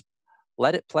 and just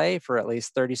let it play for at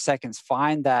least 30 seconds.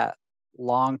 Find that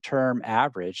long term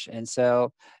average. And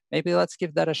so maybe let's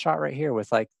give that a shot right here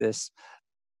with like this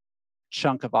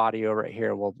chunk of audio right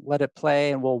here. We'll let it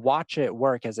play and we'll watch it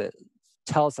work as it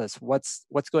tells us what's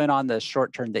going on the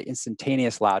short term, the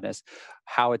instantaneous loudness,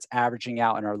 how it's averaging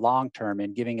out in our long term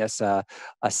and giving us a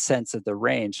sense of the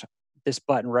range. This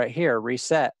button right here,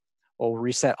 reset, will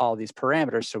reset all these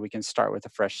parameters so we can start with a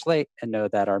fresh slate and know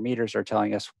that our meters are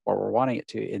telling us what we're wanting it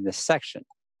to in this section.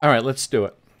 All right, let's do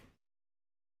it.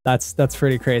 That's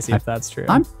pretty crazy if that's true.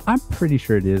 I'm pretty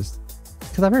sure it is.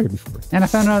 Because I've heard it before. And I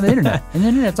found it on the internet. And the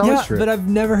internet's always true. But I've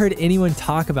never heard anyone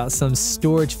talk about some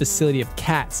storage facility of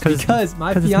cats because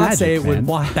my fiance magic, would man.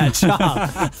 want that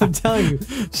job. I'm telling you,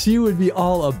 she would be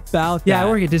all about that. Yeah, I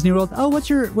work at Disney World. Oh, what's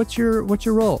your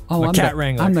role? Oh, I'm cat the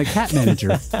wrangler. I'm the cat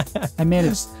manager. I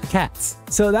manage cats.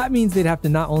 So that means they'd have to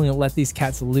not only let these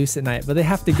cats loose at night, but they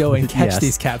have to go and catch Yes.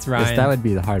 these cats, Ryan. Yes, that would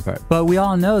be the hard part. But we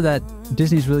all know that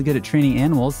Disney's really good at training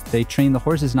animals. They train the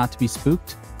horses not to be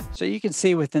spooked. So you can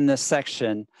see within this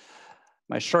section,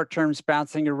 my short term's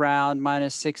bouncing around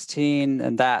 -16,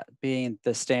 and that being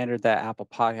the standard that Apple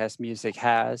Podcast Music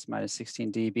has,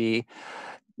 -16 dB.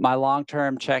 My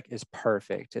long-term check is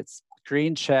perfect. It's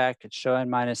green check, it's showing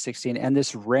 -16, and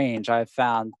this range I've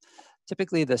found,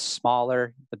 typically the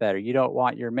smaller, the better. You don't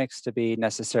want your mix to be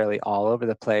necessarily all over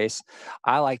the place.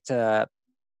 I like to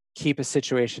keep a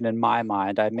situation in my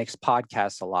mind. I mix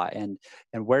podcasts a lot, and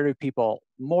where do people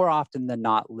more often than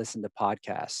not listen to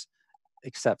podcasts,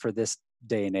 except for this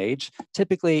day and age?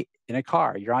 Typically in a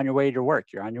car. You're on your way to work,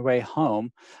 you're on your way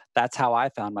home. That's how I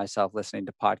found myself listening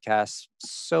to podcasts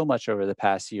so much over the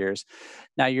past years.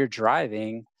 Now you're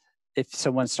driving. If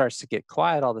someone starts to get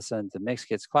quiet, all of a sudden the mix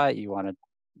gets quiet, you're going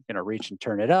to reach and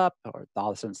turn it up, or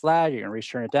all of a sudden it's loud, you're going to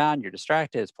reach, turn it down, you're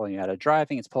distracted, it's pulling you out of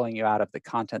driving, it's pulling you out of the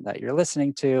content that you're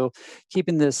listening to.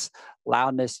 Keeping this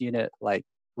loudness unit like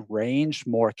range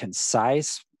more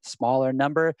concise, smaller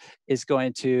number, is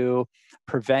going to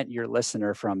prevent your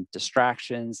listener from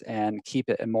distractions and keep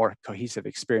it a more cohesive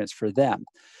experience for them.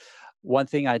 One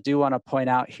thing I do want to point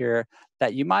out here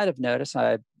that you might have noticed,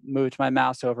 I moved my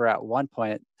mouse over at one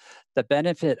point, the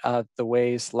benefit of the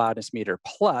Waves Loudness Meter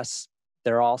Plus,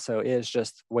 there also is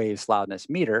just Waves Loudness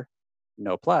Meter,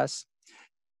 no plus,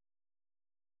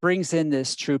 brings in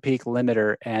this True Peak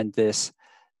limiter and this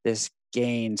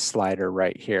gain slider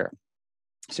right here.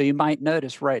 So you might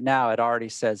notice right now it already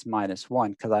says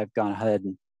 -1 because I've gone ahead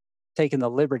and taken the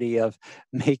liberty of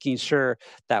making sure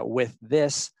that with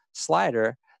this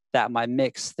slider that my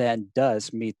mix then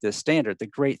does meet this standard. The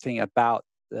great thing about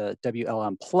the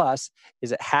WLM Plus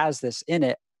is it has this in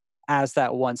it as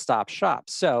that one-stop shop.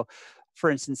 So for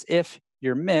instance, if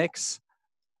your mix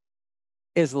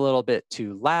is a little bit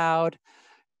too loud,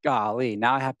 golly,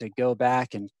 now I have to go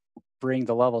back and bring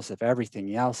the levels of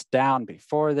everything else down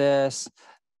before this.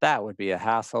 That would be a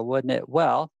hassle, wouldn't it?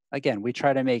 Well, again, we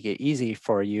try to make it easy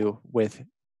for you with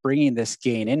bringing this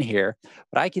gain in here,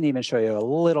 but I can even show you a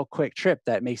little quick trip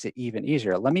that makes it even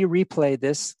easier. Let me replay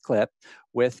this clip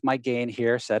with my gain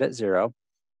here set at 0,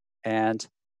 and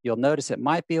you'll notice it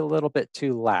might be a little bit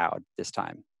too loud this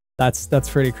time. That's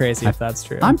pretty crazy if that's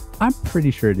true. I'm pretty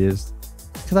sure it is.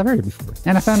 Because I've heard it before.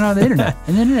 And I found it on the internet.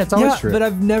 And the internet's always true. But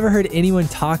I've never heard anyone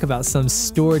talk about some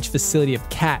storage facility of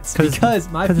cats because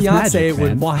my fiance magic, would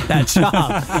man. want that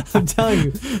job. I'm telling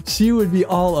you, she would be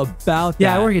all about that.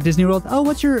 Yeah, I work at Disney World. Oh,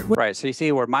 Right, so you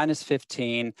see we're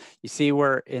 -15. You see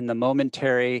we're in the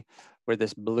momentary where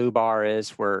this blue bar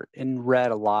is. We're in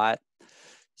red a lot.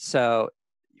 So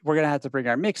we're going to have to bring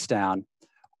our mix down.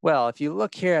 Well, if you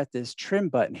look here at this trim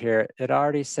button here, it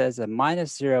already says a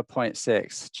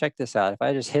 -0.6. Check this out. If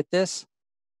I just hit this,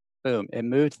 boom, it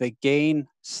moved the gain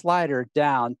slider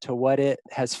down to what it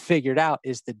has figured out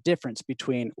is the difference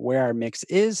between where our mix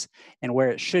is and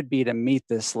where it should be to meet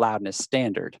this loudness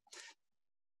standard.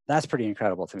 That's pretty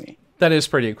incredible to me. That is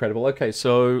pretty incredible. Okay,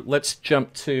 so let's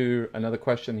jump to another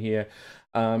question here.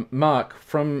 Mark,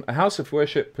 from a House of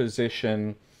Worship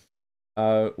position,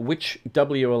 which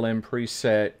WLM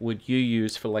preset would you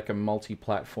use for like a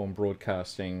multi-platform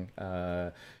broadcasting?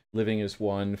 Living as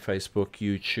One, Facebook,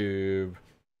 YouTube,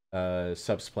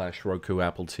 Subsplash, Roku,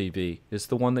 Apple TV is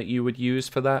the one that you would use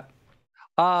for that?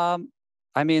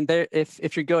 I mean,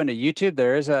 if you're going to YouTube,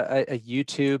 there is a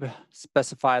YouTube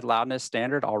specified loudness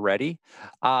standard already.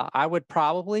 I would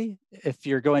probably, if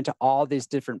you're going to all these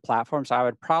different platforms, I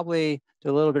would probably do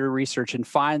a little bit of research and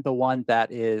find the one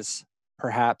that is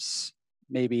perhaps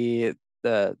maybe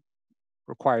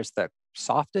requires the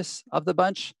softest of the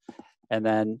bunch, and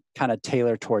then kind of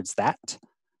tailor towards that.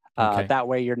 Okay. That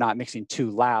way you're not mixing too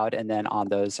loud, and then on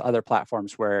those other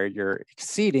platforms where you're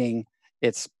exceeding,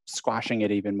 it's squashing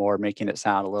it even more, making it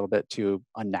sound a little bit too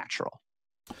unnatural.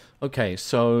 Okay,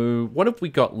 so what have we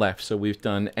got left? So we've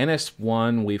done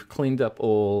NS1, we've cleaned up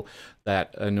all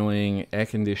that annoying air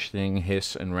conditioning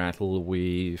hiss and rattle,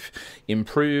 we've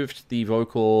improved the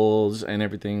vocals and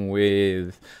everything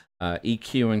with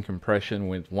EQ and compression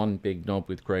with one big knob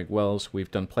with Greg Wells,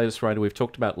 we've done Playlist Writer, we've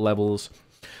talked about levels.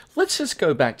 Let's just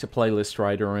go back to Playlist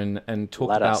Writer and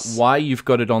talk about why you've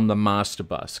got it on the master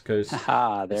bus. Because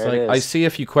it is. I see a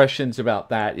few questions about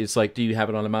that. It's like, do you have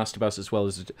it on a master bus as well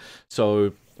as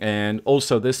so? And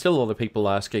also, there's still a lot of people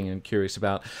asking and curious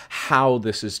about how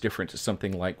this is different to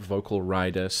something like Vocal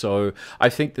Rider. So I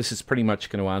think this is pretty much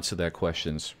going to answer their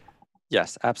questions.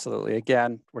 Yes, absolutely.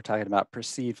 Again, we're talking about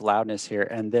perceived loudness here,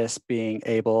 and this being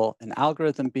able, an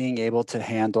algorithm being able to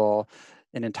handle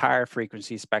an entire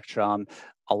frequency spectrum,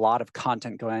 a lot of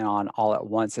content going on all at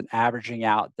once, and averaging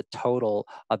out the total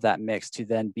of that mix to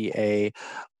then be a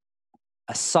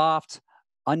soft,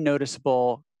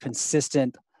 unnoticeable,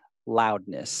 consistent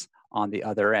loudness on the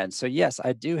other end. So yes,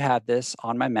 I do have this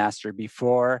on my master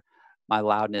before my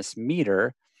loudness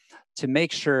meter to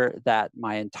make sure that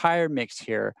my entire mix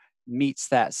here meets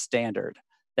that standard,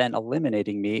 then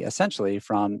eliminating me essentially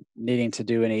from needing to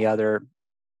do any other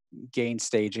gain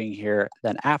staging here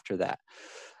then after that.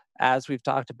 As we've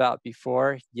talked about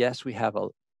before, yes, we have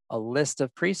a list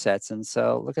of presets. And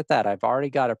so look at that. I've already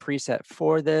got a preset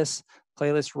for this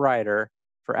playlist writer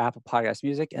for Apple Podcast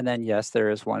Music. And then, yes, there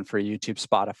is one for YouTube,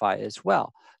 Spotify as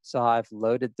well. So I've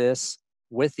loaded this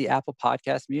with the Apple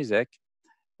Podcast Music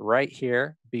right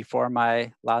here before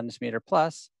my Loudness Meter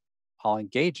Plus. I'll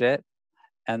engage it.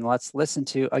 And let's listen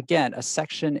to, again, a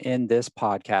section in this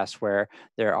podcast where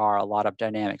there are a lot of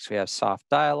dynamics. We have soft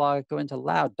dialogue, go into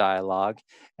loud dialogue,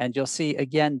 and you'll see,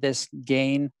 again, this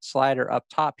gain slider up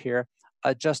top here,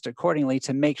 adjust accordingly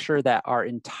to make sure that our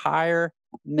entire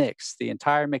mix,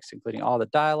 including all the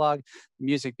dialogue,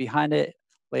 music behind it,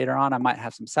 later on I might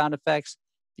have some sound effects,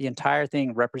 the entire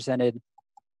thing represented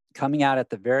coming out at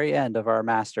the very end of our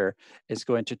master is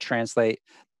going to translate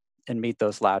and meet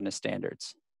those loudness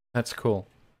standards. That's cool.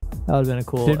 That would have been a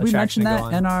cool Did we mention attraction to that go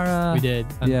on. in our... We did.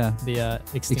 Yeah. The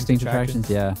Extinct Attractions,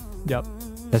 yeah. Yep.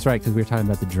 That's right, because we were talking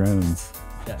about the drones.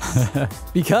 Yes.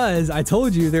 Because I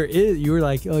told you you were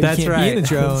like, oh, you That's can't be in a right.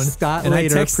 drone. Scott and I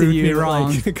later texted proved me you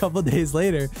wrong. like a couple days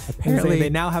later. Apparently- they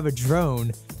now have a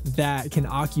drone that can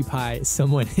occupy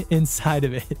someone inside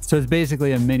of it. So it's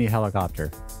basically a mini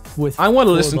helicopter. With I want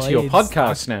to 4 listen to your blades.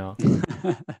 podcast now.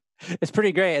 It's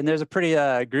pretty great, and there's a pretty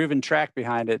grooving track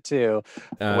behind it too.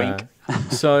 Wink.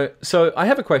 So I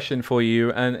have a question for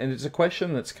you, and it's a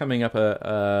question that's coming up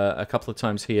a couple of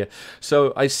times here.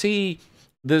 So I see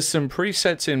there's some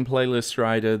presets in Playlist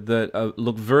Writer that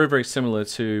look very, very similar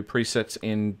to presets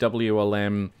in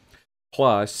WLM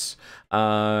Plus,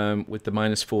 with the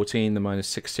 -14, the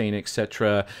 -16,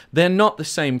 etc. They're not the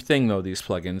same thing, though. These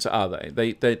plugins, are they?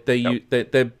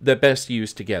 They're best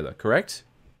used together, correct?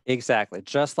 Exactly.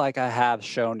 Just like I have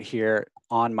shown here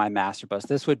on my master bus.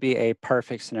 This would be a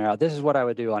perfect scenario. This is what I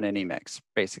would do on any mix,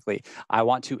 basically. I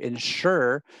want to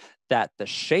ensure that the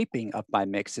shaping of my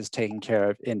mix is taken care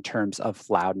of in terms of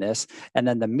loudness. And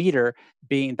then the meter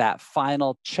being that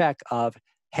final check of,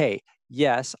 hey,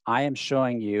 yes, I am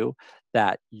showing you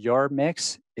that your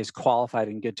mix is qualified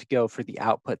and good to go for the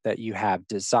output that you have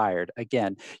desired.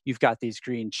 Again, you've got these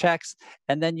green checks,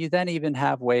 and then you then even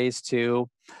have ways to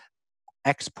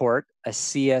export a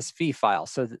CSV file.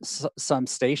 So some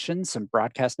stations, some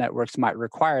broadcast networks might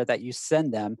require that you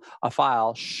send them a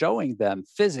file showing them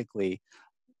physically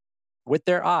with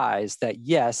their eyes that,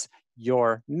 yes,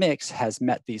 your mix has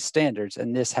met these standards,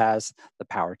 and this has the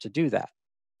power to do that.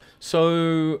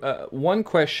 So one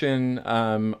question,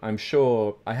 I'm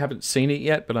sure I haven't seen it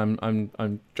yet, but I'm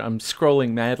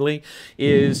scrolling madly,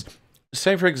 is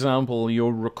say, for example,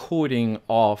 you're recording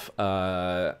off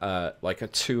like a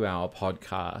 2-hour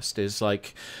podcast. Is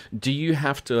like, do you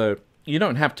have to? You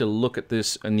don't have to look at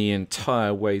this in the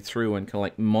entire way through and kind of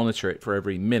like monitor it for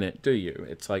every minute, do you?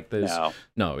 It's like there's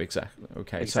no exactly.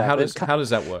 Okay, exactly. So how does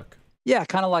that work? Yeah,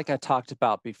 kind of like I talked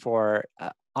about before.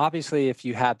 Obviously, if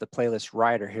you have the playlist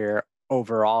writer here,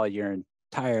 overall, your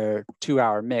entire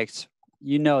 2-hour mix,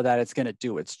 you know that it's going to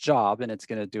do its job, and it's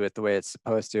going to do it the way it's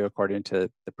supposed to according to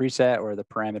the preset or the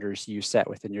parameters you set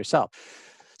within yourself.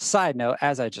 Side note,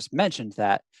 as I just mentioned,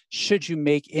 that should you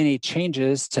make any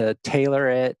changes to tailor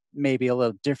it maybe a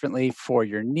little differently for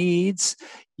your needs,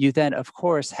 you then, of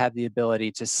course, have the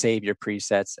ability to save your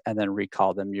presets and then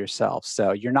recall them yourself.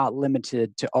 So you're not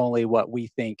limited to only what we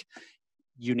think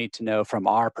you need to know from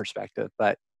our perspective,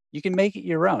 but you can make it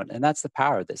your own. And that's the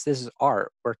power of this. This is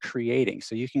art we're creating.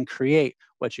 So you can create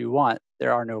what you want.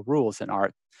 There are no rules in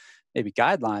art, maybe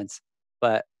guidelines,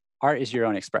 but art is your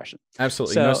own expression.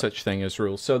 Absolutely, no such thing as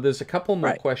rules. So there's a couple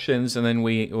more questions, and then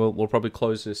we'll probably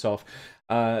close this off.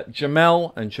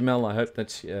 Jamel, I hope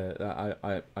that's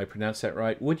I pronounced that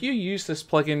right. Would you use this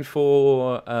plugin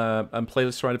for a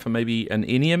playlist writer for maybe an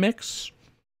in-ear mix?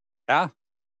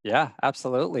 Yeah,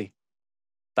 absolutely.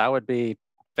 That would be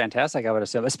fantastic, I would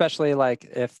assume, especially like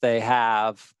if they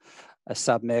have a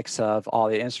submix of all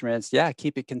the instruments, yeah,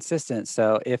 keep it consistent.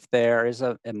 So if there is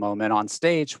a moment on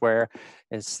stage where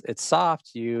it's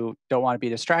soft, you don't want to be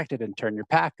distracted and turn your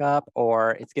pack up,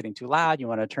 or it's getting too loud, you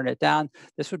want to turn it down.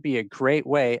 This would be a great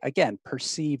way, again,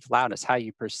 perceived loudness, how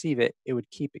you perceive it, it would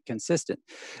keep it consistent.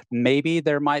 Maybe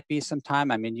there might be some time,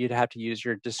 I mean, you'd have to use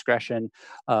your discretion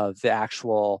of the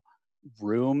actual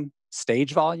room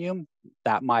stage volume.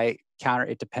 That might counter,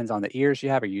 it depends on the ears you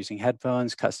have. Are you using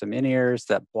headphones, custom in-ears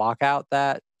that block out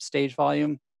that stage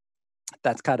volume?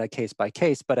 That's kind of case by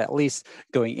case, but at least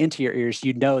going into your ears,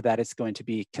 you know that it's going to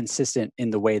be consistent in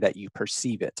the way that you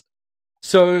perceive it.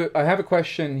 So I have a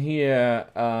question here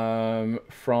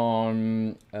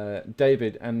from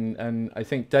David, and I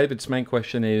think David's main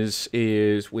question is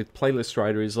with Playlist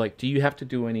Writer is like, do you have to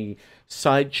do any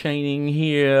side chaining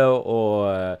here,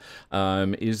 or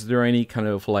is there any kind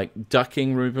of like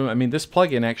ducking room? I mean, this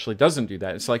plugin actually doesn't do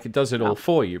that. It's like it does it all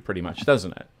for you pretty much,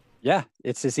 doesn't it? Yeah,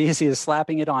 it's as easy as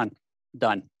slapping it on.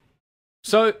 Done.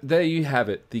 So there you have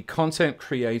it, the Content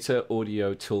Creator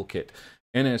Audio Toolkit.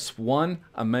 NS1,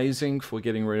 amazing for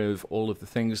getting rid of all of the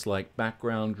things like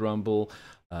background rumble,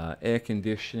 air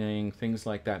conditioning, things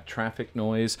like that, traffic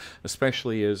noise,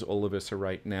 especially as all of us are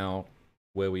right now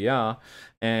where we are.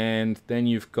 And then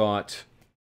you've got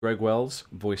Greg Wells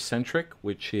Voice Centric,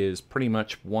 which is pretty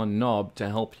much one knob to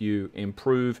help you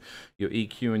improve your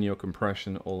EQ and your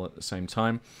compression all at the same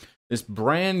time. This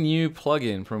brand new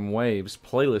plugin from Waves,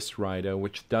 Playlist Writer,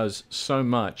 which does so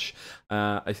much.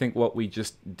 I think what we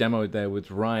just demoed there with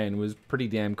Ryan was pretty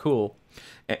damn cool.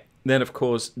 And then, of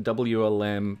course,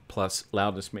 WLM plus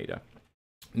loudness meter.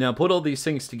 Now, put all these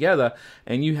things together,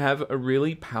 and you have a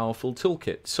really powerful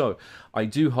toolkit. So I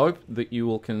do hope that you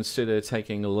will consider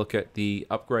taking a look at the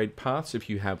upgrade paths if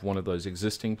you have one of those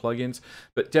existing plugins.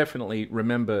 But definitely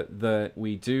remember that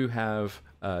we do have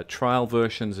trial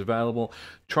versions available.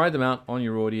 Try them out on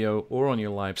your audio or on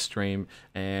your live stream,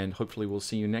 and hopefully we'll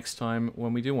see you next time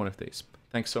when we do one of these.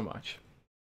 Thanks so much.